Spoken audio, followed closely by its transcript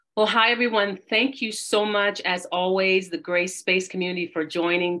Well, hi, everyone. Thank you so much, as always, the Grace Space community for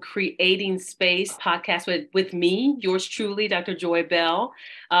joining Creating Space podcast with me, yours truly, Dr. Joy Bell.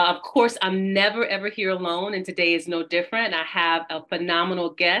 Of course, I'm never, ever here alone, and today is no different. I have a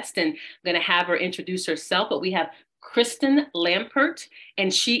phenomenal guest, and I'm going to have her introduce herself, but we have Kristen Lampert,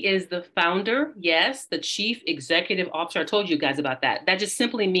 and she is the founder, yes, the chief executive officer. I told you guys about that. That just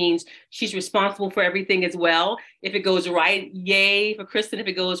simply means she's responsible for everything as well. If it goes right, yay for Kristen. If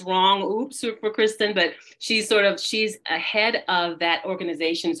it goes wrong, oops for Kristen. But she's ahead of that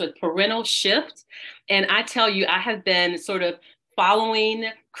organization. So it's Parental Shift. And I tell you, I have been sort of following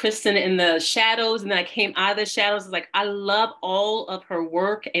Kristen in the shadows, and then I came out of the shadows. It's like, I love all of her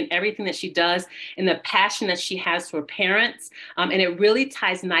work and everything that she does and the passion that she has for parents. And it really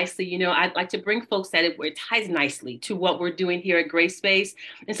ties nicely. I'd like to bring folks that it ties nicely to what we're doing here at Grace Space.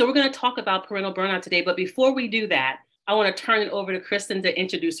 And so we're going to talk about parental burnout today. But before we do that, I want to turn it over to Kristen to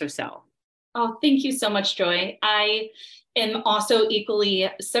introduce herself. Oh, thank you so much, Joy. I am also equally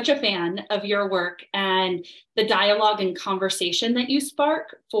such a fan of your work and the dialogue and conversation that you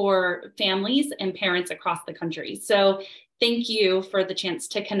spark for families and parents across the country. So thank you for the chance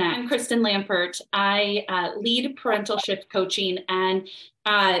to connect. I'm Kristen Lampert. I lead Parental Shift coaching. And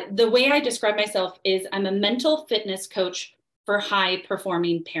the way I describe myself is I'm a mental fitness coach for high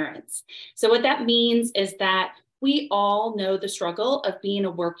performing parents. So what that means is that we all know the struggle of being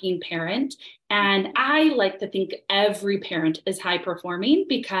a working parent. And I like to think every parent is high performing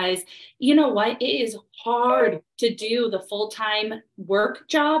because you know what? It is hard to do the full-time work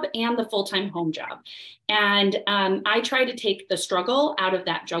job and the full-time home job. And I try to take the struggle out of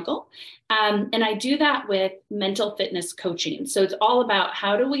that juggle. And I do that with mental fitness coaching. So it's all about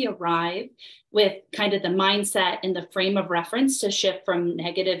how do we arrive with kind of the mindset and the frame of reference to shift from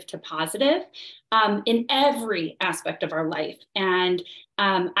negative to positive in every aspect of our life. And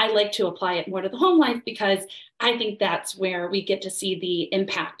I like to apply it more to the home life because I think that's where we get to see the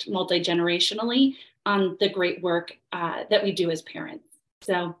impact multi-generationally on the great work that we do as parents.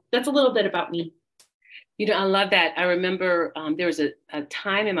 So that's a little bit about me. I love that. I remember there was a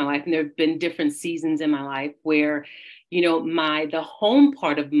time in my life, and there have been different seasons in my life where, the home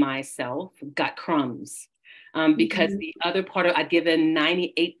part of myself got crumbs. Because the other part I'd given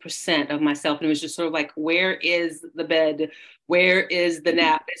 98% of myself, and it was just sort of like, where is the bed? Where is the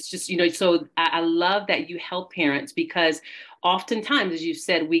nap? It's just, so I love that you help parents because oftentimes, as you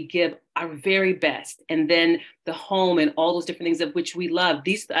said, we give our very best, and then the home and all those different things of which we love.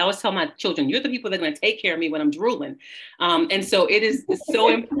 I always tell my children, you're the people that are going to take care of me when I'm drooling. And so it is so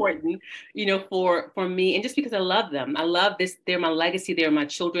important, for me, and just because I love them. I love this. They're my legacy. They're my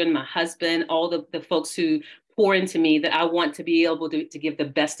children, my husband, all the folks who pour into me that I want to be able to give the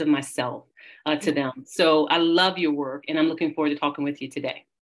best of myself to them. So I love your work, and I'm looking forward to talking with you today.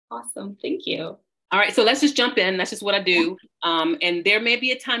 Awesome. Thank you. All right, so let's just jump in. That's just what I do. And there may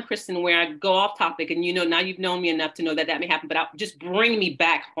be a time, Kristen, where I go off topic, and now you've known me enough to know that may happen, but just bring me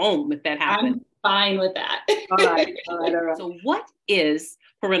back home if that happens. I'm fine with that. All right. So what is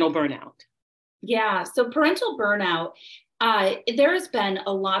parental burnout? Yeah, so parental burnout, there has been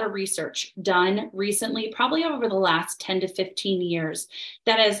a lot of research done recently, probably over the last 10 to 15 years,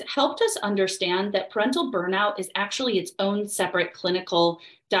 that has helped us understand that parental burnout is actually its own separate clinical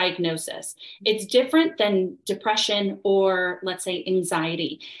diagnosis. It's different than depression or, let's say,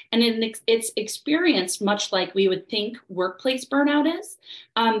 anxiety. And it's experienced much like we would think workplace burnout is,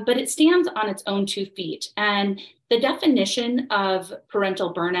 but it stands on its own 2 feet. And the definition of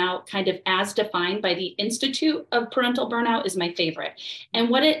parental burnout, kind of as defined by the Institute of Parental Burnout, is my favorite. And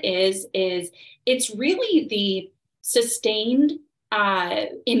what it is it's really the sustained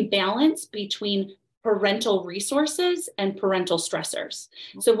imbalance between parental resources and parental stressors.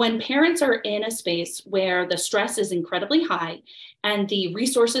 So when parents are in a space where the stress is incredibly high and the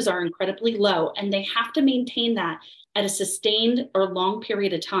resources are incredibly low, and they have to maintain that at a sustained or long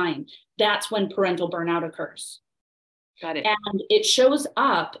period of time, that's when parental burnout occurs. Got it. And it shows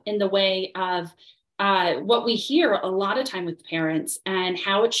up in the way of what we hear a lot of time with parents, and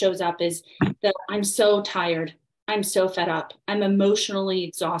how it shows up is that I'm so tired. I'm so fed up. I'm emotionally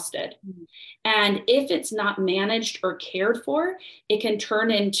exhausted. Mm-hmm. And if it's not managed or cared for, it can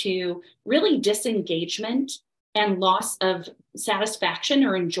turn into really disengagement and loss of satisfaction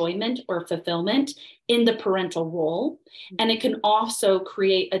or enjoyment or fulfillment in the parental role. Mm-hmm. And it can also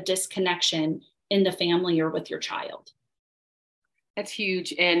create a disconnection in the family or with your child. That's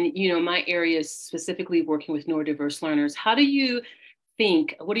huge. And, my area is specifically working with neurodiverse learners. What do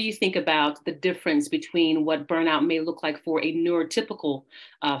you think about the difference between what burnout may look like for a neurotypical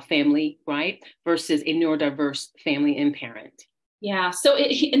family, right, versus a neurodiverse family and parent? Yeah, so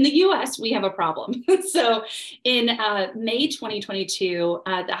in the US, we have a problem. So in May 2022,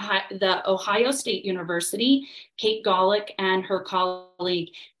 the Ohio State University, Kate Golick and her colleague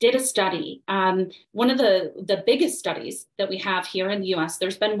did a study. One of the biggest studies that we have here in the US,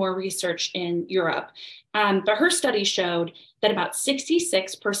 there's been more research in Europe, but her study showed that about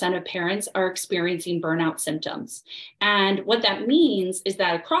 66% of parents are experiencing burnout symptoms. And what that means is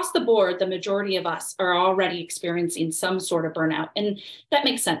that across the board, the majority of us are already experiencing some sort of burnout. And that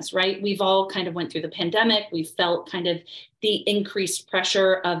makes sense, right? We've all kind of went through the pandemic. We've felt kind of the increased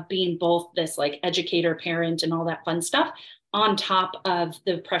pressure of being both this like educator, parent, and all that fun stuff on top of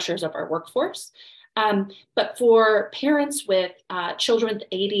the pressures of our workforce. But for parents with children with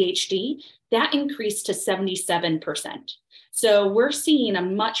ADHD, that increased to 77%. So we're seeing a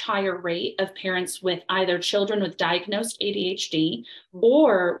much higher rate of parents with either children with diagnosed ADHD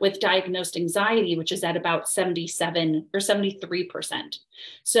or with diagnosed anxiety, which is at about 77 or 73%.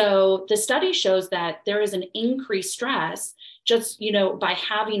 So the study shows that there is an increased stress just, by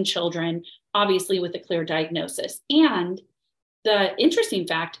having children, obviously with a clear diagnosis. And the interesting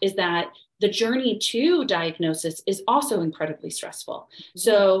fact is that the journey to diagnosis is also incredibly stressful.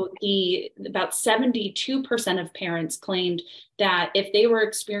 So about 72% of parents claimed that if they were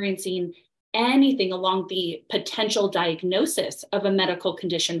experiencing anything along the potential diagnosis of a medical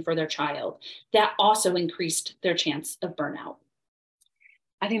condition for their child, that also increased their chance of burnout.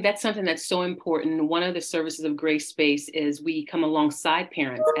 I think that's something that's so important. One of the services of Grace Space is we come alongside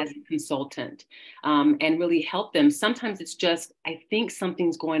parents as a consultant and really help them. Sometimes it's just, I think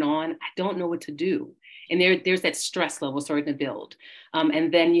something's going on. I don't know what to do. And there's that stress level starting to build.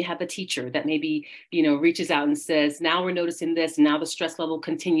 And then you have a teacher that maybe, reaches out and says, now we're noticing this. Now the stress level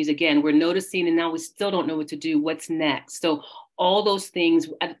continues again. We're noticing, and now we still don't know what to do. What's next? So all those things,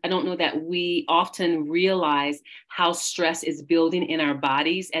 I don't know that we often realize how stress is building in our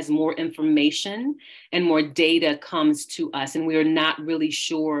bodies as more information and more data comes to us. And we are not really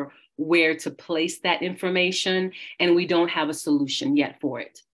sure where to place that information, and we don't have a solution yet for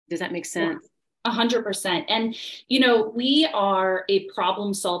it. Does that make sense? 100%. And, we are a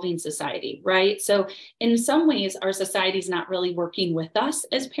problem-solving society, right? So in some ways, our society is not really working with us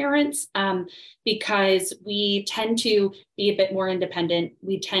as parents because we tend to be a bit more independent.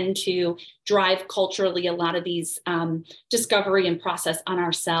 We tend to drive culturally a lot of these discovery and process on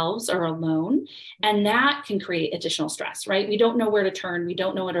ourselves or alone. And that can create additional stress, right? We don't know where to turn. We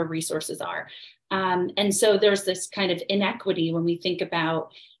don't know what our resources are. And so there's this kind of inequity when we think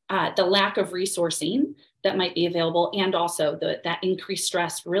about the lack of resourcing that might be available, and also that increased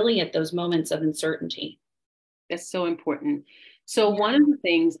stress really at those moments of uncertainty. That's so important. So one of the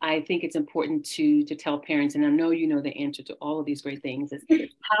things I think it's important to tell parents, and I know you know the answer to all of these great things, is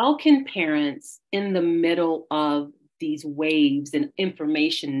how can parents in the middle of these waves and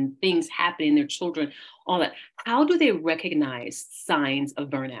information, things happening in their children, all that, how do they recognize signs of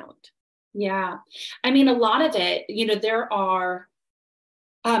burnout? Yeah, I mean, a lot of it, there are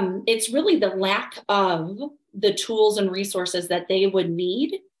it's really the lack of the tools and resources that they would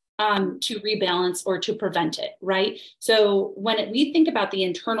need to rebalance or to prevent it, right? So when we think about the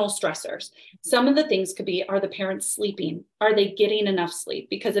internal stressors, some of the things could be, are the parents sleeping? Are they getting enough sleep?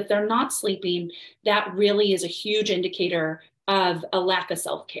 Because if they're not sleeping, that really is a huge indicator of a lack of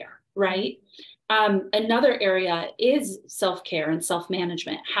self-care, right? Another area is self-care and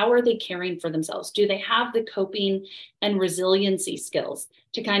self-management. How are they caring for themselves? Do they have the coping and resiliency skills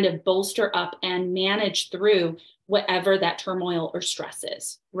to kind of bolster up and manage through whatever that turmoil or stress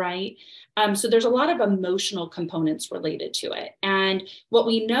is, right? So there's a lot of emotional components related to it. And what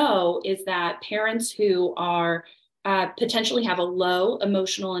we know is that parents who are potentially have a low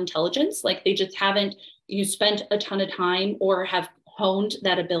emotional intelligence, like they just haven't spent a ton of time or have honed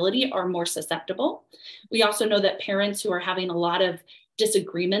that ability, are more susceptible. We also know that parents who are having a lot of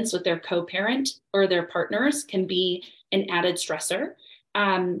disagreements with their co-parent or their partners can be an added stressor.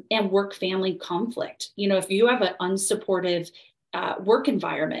 And work-family conflict. If you have an unsupportive work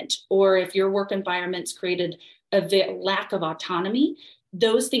environment, or if your work environment's created a lack of autonomy,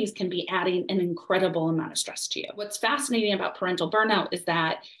 those things can be adding an incredible amount of stress to you. What's fascinating about parental burnout is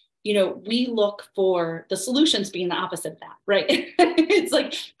that we look for the solutions being the opposite of that, right? It's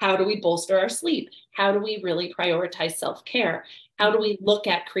like, how do we bolster our sleep? How do we really prioritize self-care? How do we look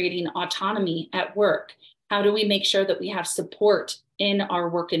at creating autonomy at work? How do we make sure that we have support in our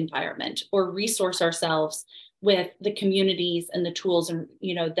work environment, or resource ourselves with the communities and the tools and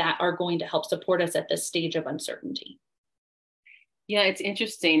that are going to help support us at this stage of uncertainty? Yeah, it's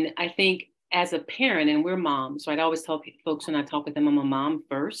interesting. I think as a parent, and we're moms, so I'd always tell folks when I talk with them, I'm a mom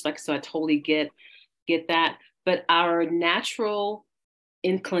first. So I totally get that. but our natural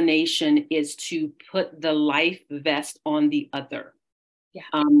inclination is to put the life vest on the other.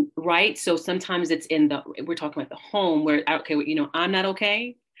 Yeah. Right. So sometimes it's we're talking about the home where, okay, I'm not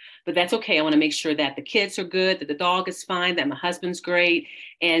okay, but that's okay. I want to make sure that the kids are good, that the dog is fine, that my husband's great.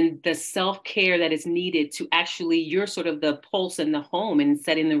 And the self-care that is needed to actually, you're sort of the pulse in the home and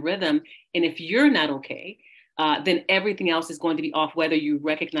setting the rhythm. And if you're not okay, then everything else is going to be off, whether you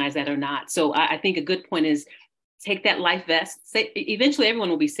recognize that or not. So I think a good point is take that life vest. Eventually everyone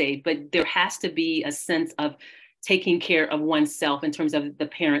will be saved, but there has to be a sense of taking care of oneself in terms of the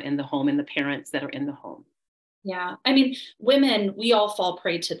parent in the home and the parents that are in the home. Yeah. I mean, women, we all fall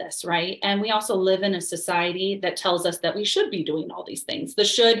prey to this, right? And we also live in a society that tells us that we should be doing all these things. The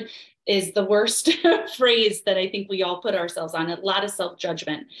should is the worst phrase that I think we all put ourselves on, a lot of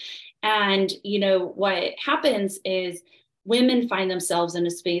self-judgment. And, what happens is women find themselves in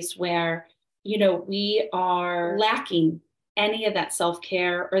a space where, we are lacking any of that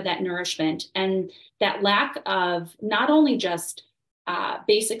self-care or that nourishment, and that lack of not only just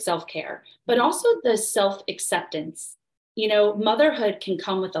basic self-care, but also the self-acceptance. Motherhood can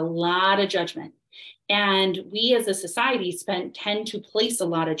come with a lot of judgment. And we as a society tend to place a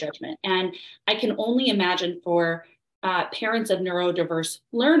lot of judgment. And I can only imagine for parents of neurodiverse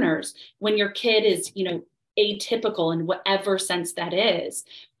learners, when your kid is, atypical in whatever sense that is,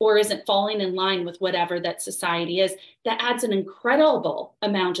 or isn't falling in line with whatever that society is, that adds an incredible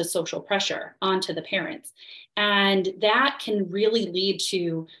amount of social pressure onto the parents. And that can really lead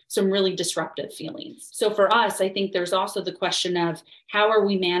to some really disruptive feelings. So for us, I think there's also the question of how are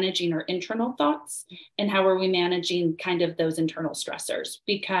we managing our internal thoughts and how are we managing kind of those internal stressors?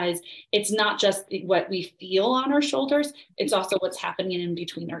 Because it's not just what we feel on our shoulders, it's also what's happening in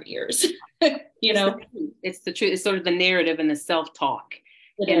between our ears. It's the truth. It's sort of the narrative and the self-talk.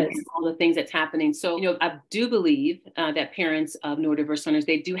 And all the things that's happening. So, I do believe that parents of neurodiverse learners,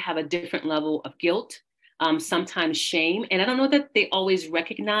 they do have a different level of guilt, sometimes shame. And I don't know that they always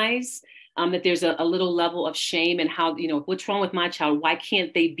recognize that there's a little level of shame and how, what's wrong with my child? Why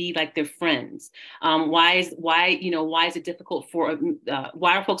can't they be like their friends? Why is it difficult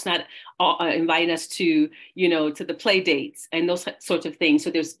why are folks not inviting us to the play dates and those sorts of things? So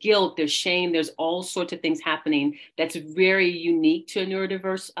there's guilt, there's shame, there's all sorts of things happening that's very unique to a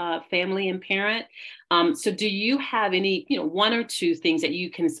neurodiverse family and parent. So do you have any, one or two things that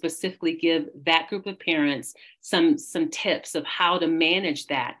you can specifically give that group of parents some tips of how to manage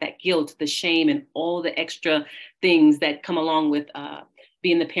that guilt, the shame, and all the extra things that come along with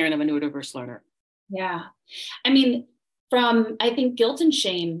being the parent of a neurodiverse learner? Yeah. I mean, I think guilt and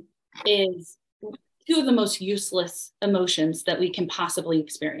shame is two of the most useless emotions that we can possibly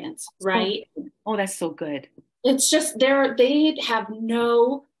experience, right? Oh, that's so good. It's just they have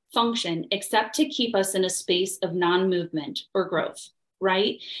no function except to keep us in a space of non-movement or growth,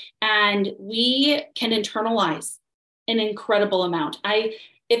 right? And we can internalize an incredible amount.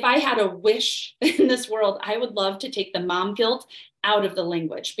 If I had a wish in this world, I would love to take the mom guilt out of the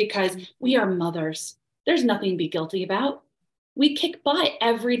language, because we are mothers. There's nothing to be guilty about. We kick butt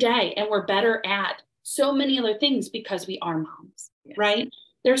every day and we're better at so many other things because we are moms, yes. Right?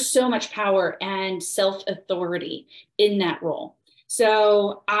 There's so much power and self-authority in that role.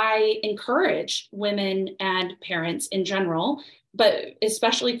 So I encourage women and parents in general, but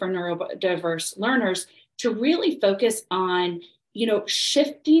especially for neurodiverse learners, to really focus on,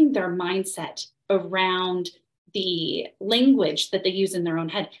 shifting their mindset around the language that they use in their own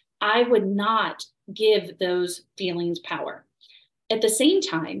head. I would not give those feelings power. At the same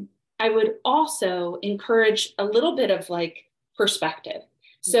time, I would also encourage a little bit of perspective.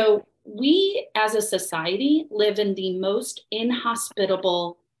 So we as a society live in the most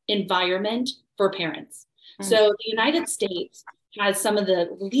inhospitable environment for parents. So the United States has some of the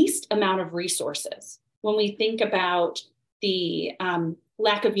least amount of resources when we think about the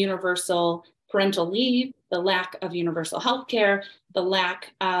lack of universal parental leave, the lack of universal health care, the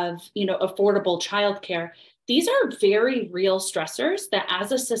lack of affordable childcare. These are very real stressors that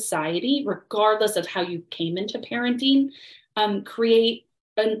as a society, regardless of how you came into parenting, create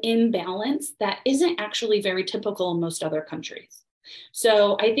an imbalance that isn't actually very typical in most other countries.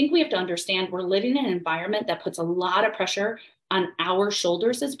 So I think we have to understand we're living in an environment that puts a lot of pressure on our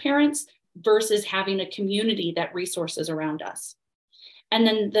shoulders as parents versus having a community that resources around us. And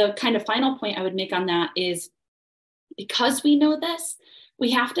then the kind of final point I would make on that is, because we know this,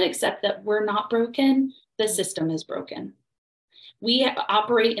 we have to accept that we're not broken, the system is broken. We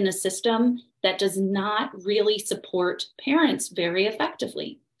operate in a system that does not really support parents very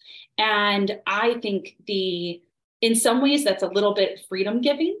effectively. And I think in some ways that's a little bit freedom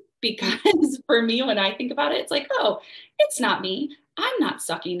giving, because for me, when I think about it, it's like, oh, it's not me. I'm not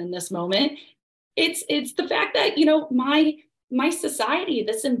sucking in this moment. It's the fact that, my society,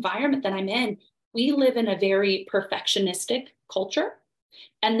 this environment that I'm in, we live in a very perfectionistic culture.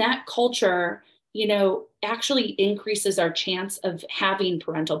 And that culture, actually increases our chance of having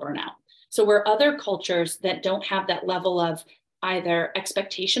parental burnout. So where other cultures that don't have that level of either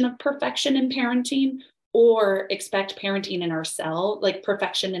expectation of perfection in parenting or expect parenting in ourselves, like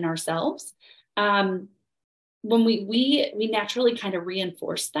perfection in ourselves, when we naturally kind of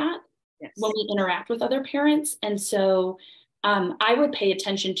reinforce that. Yes. When we interact with other parents. And so I would pay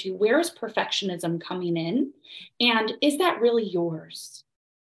attention to, where is perfectionism coming in? And is that really yours?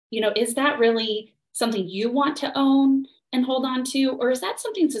 Is that really something you want to own and hold on to? Or is that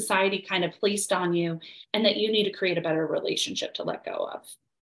something society kind of placed on you and that you need to create a better relationship to let go of?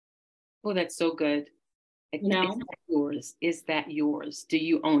 Oh, that's so good. Is that yours? Is that yours? Do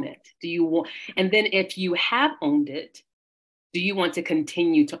you own it? Do you want? And then if you have owned it, do you want to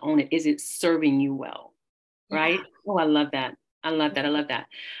continue to own it? Is it serving you well? Right? Yeah. Oh, I love that. I love that. I love that.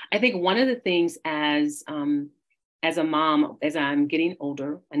 I think one of the things as a mom, as I'm getting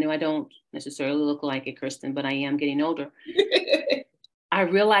older, I know I don't necessarily look like it, Kristen, but I am getting older. I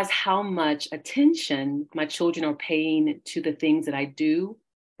realize how much attention my children are paying to the things that I do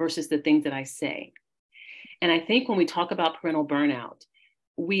versus the things that I say. And I think when we talk about parental burnout,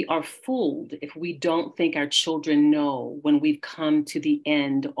 we are fooled if we don't think our children know when we've come to the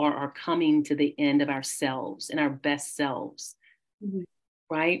end or are coming to the end of ourselves and our best selves. Mm-hmm.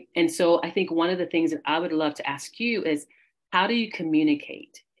 Right. And so I think one of the things that I would love to ask you is, how do you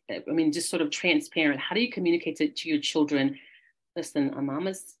communicate? I mean, just sort of transparent. How do you communicate to your children? Listen,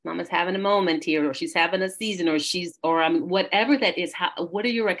 mama's having a moment here, or she's having a season, or whatever that is. What are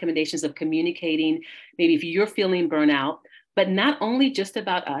your recommendations of communicating? Maybe if you're feeling burnout, but not only just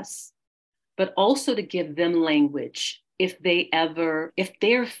about us, but also to give them language if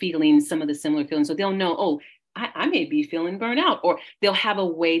they're feeling some of the similar feelings, so they'll know, oh, I may be feeling burnout, or they'll have a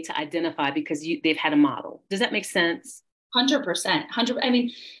way to identify because they've had a model. Does that make sense? 100%. 100%. I mean,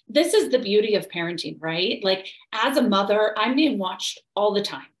 this is the beauty of parenting, right? Like, as a mother, I'm being watched all the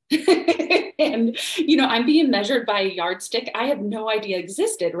time. And, I'm being measured by a yardstick I have no idea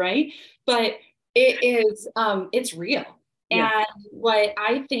existed, right? But it's real. Yeah. And what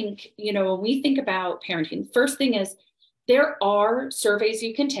I think, when we think about parenting, first thing is, there are surveys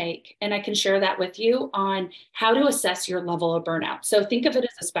you can take, and I can share that with you on how to assess your level of burnout. So think of it as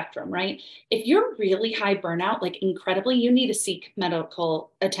a spectrum, right? If you're really high burnout, like incredibly, you need to seek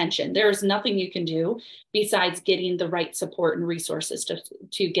medical attention. There's nothing you can do besides getting the right support and resources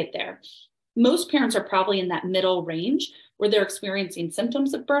to get there. Most parents are probably in that middle range where they're experiencing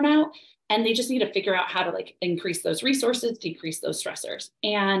symptoms of burnout, and they just need to figure out how to increase those resources, decrease those stressors.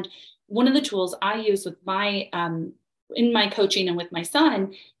 And one of the tools I use with in my coaching and with my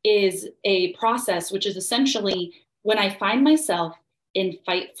son is a process, which is essentially when I find myself in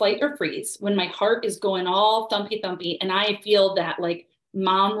fight, flight, or freeze, when my heart is going all thumpy, and I feel that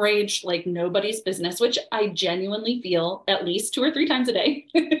mom rage like nobody's business, which I genuinely feel at least 2 or 3 times a day.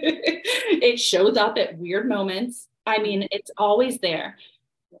 It shows up at weird moments. I mean, it's always there.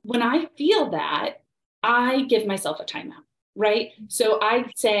 When I feel that, I give myself a timeout, right? So I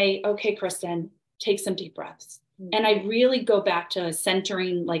say, okay, Kristen, take some deep breaths. And I really go back to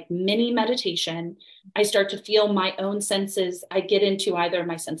centering, mini meditation. I start to feel my own senses. I get into either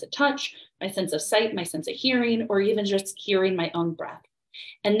my sense of touch, my sense of sight, my sense of hearing, or even just hearing my own breath.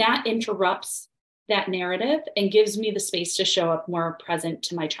 And that interrupts that narrative and gives me the space to show up more present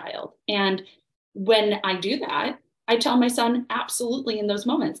to my child. And when I do that, I tell my son, absolutely, in those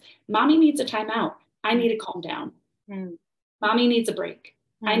moments, mommy needs a timeout. I need to calm down. Mm. Mommy needs a break.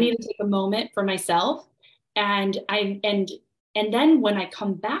 I need to take a moment for myself. And then when I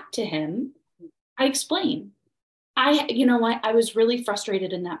come back to him, I explain, I was really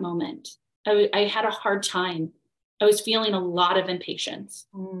frustrated in that moment. I had a hard time. I was feeling a lot of impatience.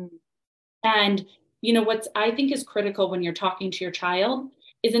 And, what I think is critical when you're talking to your child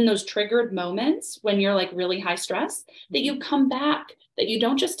is in those triggered moments when you're really high stress, that you come back, that you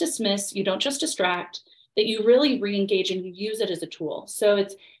don't just dismiss, you don't just distract, that you really re-engage and you use it as a tool. So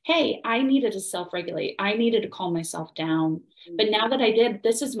it's, hey, I needed to self-regulate. I needed to calm myself down. But now that I did,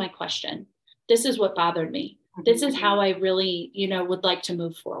 this is my question. This is what bothered me. This is how I really, would like to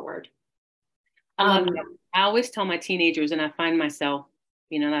move forward. I always tell my teenagers, and I find myself,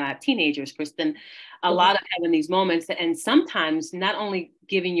 that I have teenagers, Kristen, a lot of having these moments, and sometimes not only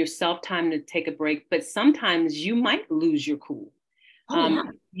giving yourself time to take a break, but sometimes you might lose your cool.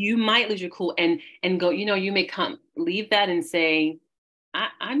 You might lose your cool and go, you may leave that and say,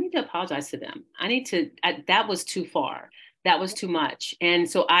 I need to apologize to them. That was too far. That was too much. And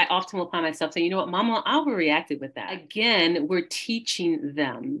so I often will find myself saying, you know what, Mama, I overreacted with that. Again, we're teaching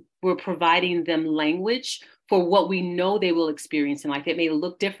them, we're providing them language for what we know they will experience in life. It may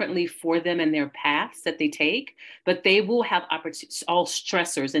look differently for them and their paths that they take, but they will have all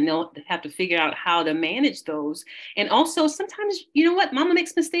stressors, and they'll have to figure out how to manage those. And also sometimes, you know what, Mama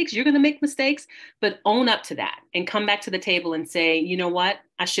makes mistakes, you're going to make mistakes, but own up to that and come back to the table and say, you know what,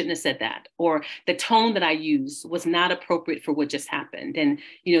 I shouldn't have said that, or the tone that I used was not appropriate for what just happened. And,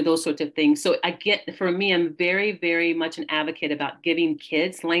 you know, those sorts of things. So for me, I'm very, very much an advocate about giving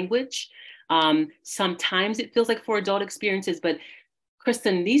kids language. Sometimes it feels like for adult experiences, but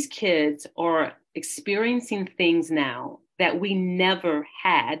Kristen, these kids are experiencing things now that we never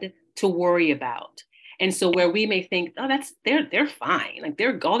had to worry about. And so where we may think, oh, they're fine. Like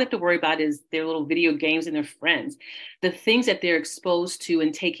all they have to worry about is their little video games and their friends. The things that they're exposed to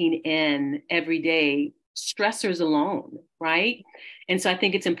and taking in every day, stressors alone, right? And so I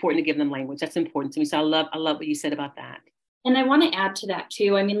think it's important to give them language. That's important to me. So I love what you said about that. And I want to add to that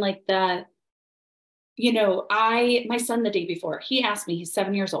too. I mean, like my son the day before, he asked me, he's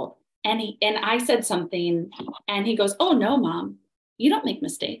 7 years old, and I said something and he goes, "Oh no, Mom, you don't make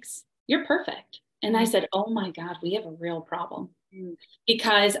mistakes. You're perfect." And I said, "Oh my God, we have a real problem,"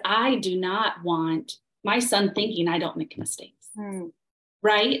 because I do not want my son thinking I don't make mistakes.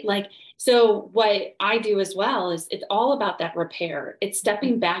 Right? Like, so what I do as well is it's all about that repair. It's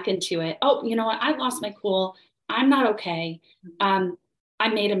stepping back into it. Oh, you know what? I lost my cool. I'm not okay. I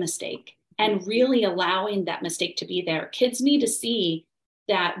made a mistake, and really allowing that mistake to be there. Kids need to see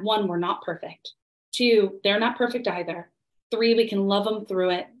that, 1, we're not perfect. 2, they're not perfect either. 3, we can love them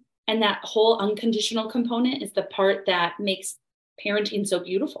through it. And that whole unconditional component is the part that makes parenting so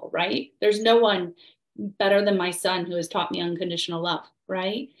beautiful, right? There's no one better than my son who has taught me unconditional love,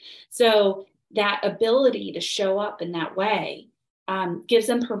 right? So that ability to show up in that way gives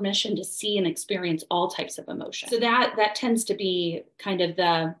them permission to see and experience all types of emotion. So that tends to be kind of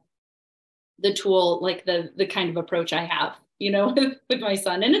the tool, like the kind of approach I have, with my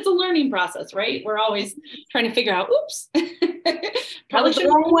son. And it's a learning process, right? We're always trying to figure out, oops. That was the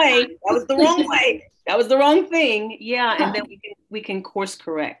wrong way. That was the wrong way. That was the wrong thing. Yeah. And then we can course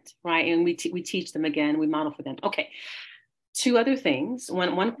correct, right? And we teach them again, we model for them. Okay. 2 other things.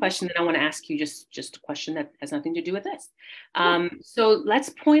 One question that I want to ask you, just a question that has nothing to do with this. So let's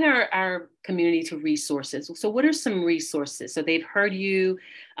point our community to resources. So what are some resources? So they've heard you,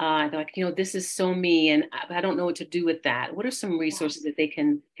 they're like, this is so me, and I don't know what to do with that. What are some resources that they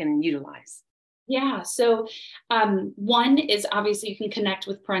can utilize? Yeah. So one is obviously you can connect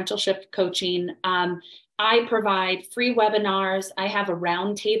with Parental Shift Coaching. I provide free webinars. I have a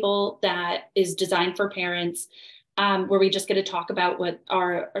roundtable that is designed for parents, where we just get to talk about what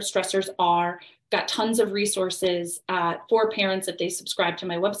our stressors are. Got tons of resources for parents if they subscribe to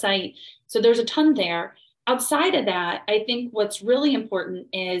my website. So there's a ton there. Outside of that, I think what's really important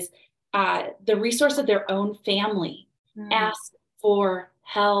is the resource of their own family. Ask for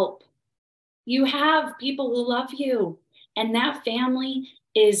help. You have people who love you, and that family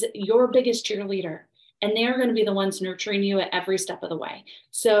is your biggest cheerleader, and they're going to be the ones nurturing you at every step of the way.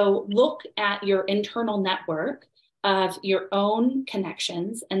 So look at your internal network of your own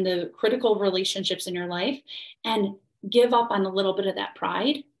connections and the critical relationships in your life, and give up on a little bit of that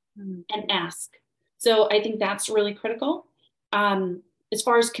pride and ask. So I think that's really critical. As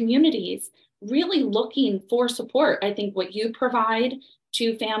far as communities, really looking for support. I think what you provide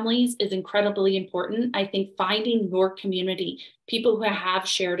to families is incredibly important. I think finding your community, people who have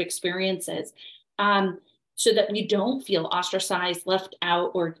shared experiences, so that we don't feel ostracized, left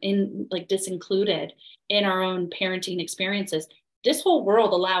out, or disincluded in our own parenting experiences. This whole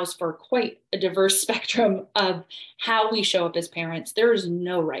world allows for quite a diverse spectrum of how we show up as parents. There is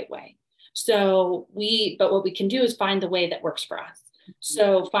no right way. But what we can do is find the way that works for us.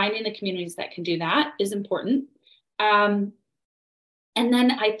 So finding the communities that can do that is important. And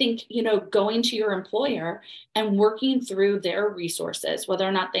then I think, going to your employer and working through their resources, whether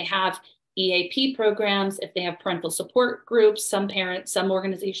or not they have EAP programs, if they have parental support groups, some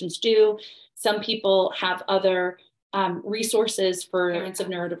organizations do. Some people have other resources for parents of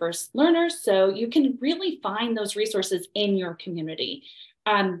neurodiverse learners. So you can really find those resources in your community.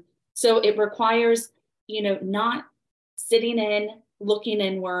 So it requires, not sitting in, looking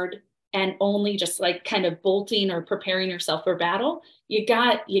inward, and only just kind of bolting or preparing yourself for battle. You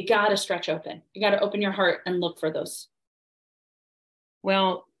got to stretch open. You got to open your heart and look for those.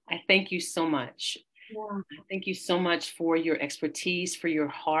 Well, I thank you so much. Yeah. Thank you so much for your expertise, for your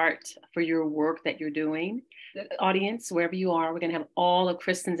heart, for your work that you're doing. The audience, wherever you are, we're going to have all of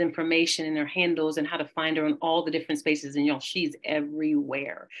Kristen's information and her handles and how to find her in all the different spaces. And y'all, she's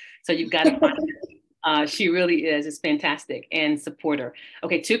everywhere. So you've got to find her. She really is. It's fantastic, and support her.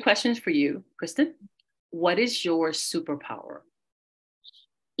 Okay, two questions for you, Kristen. What is your superpower?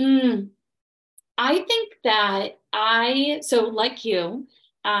 Mm, I think that so like you,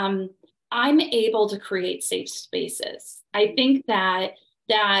 I'm able to create safe spaces. I think that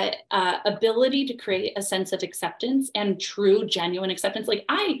ability to create a sense of acceptance and true, genuine acceptance. Like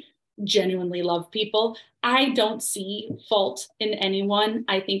I genuinely love people. I don't see fault in anyone.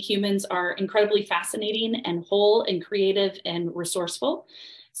 I think humans are incredibly fascinating and whole and creative and resourceful.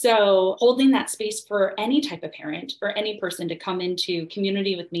 So holding that space for any type of parent or any person to come into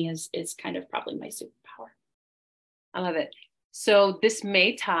community with me is kind of probably my superpower. I love it. So this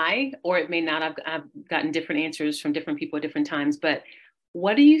may tie, or it may not. I've gotten different answers from different people at different times, but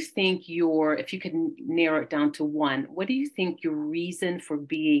what do you think if you could narrow it down to one, what do you think your reason for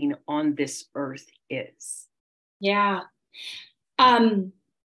being on this earth is? Yeah. I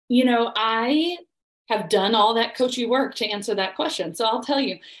have done all that coachy work to answer that question. So I'll tell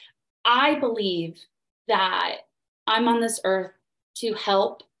you, I believe that I'm on this earth to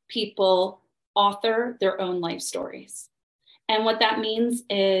help people author their own life stories. And what that means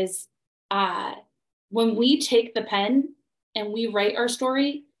is when we take the pen and we write our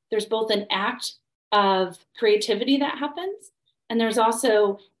story, there's both an act of creativity that happens, and there's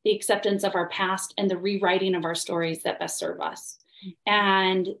also the acceptance of our past and the rewriting of our stories that best serve us.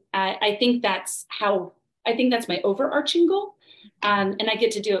 And I think that's my overarching goal. And I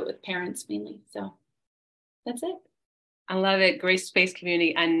get to do it with parents mainly. So that's it. I love it. Grace Space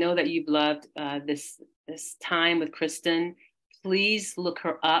Community. I know that you've loved this time with Kristen. Please look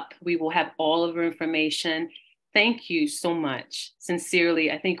her up. We will have all of her information. Thank you so much.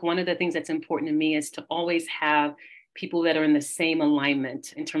 Sincerely, I think one of the things that's important to me is to always have people that are in the same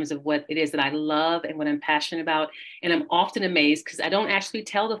alignment in terms of what it is that I love and what I'm passionate about. And I'm often amazed because I don't actually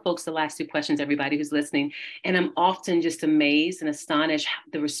tell the folks the last two questions, everybody who's listening. And I'm often just amazed and astonished.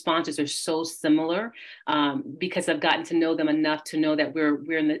 The responses are so similar because I've gotten to know them enough to know that we're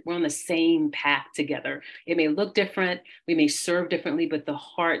on the same path together. It may look different, we may serve differently, but the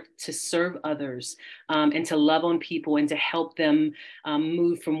heart to serve others and to love on people and to help them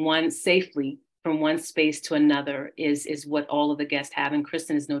move from one space to another is what all of the guests have. And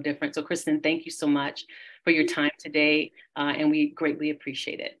Kristen is no different. So Kristen, thank you so much for your time today. And we greatly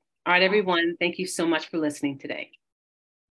appreciate it. All right, everyone. Thank you so much for listening today.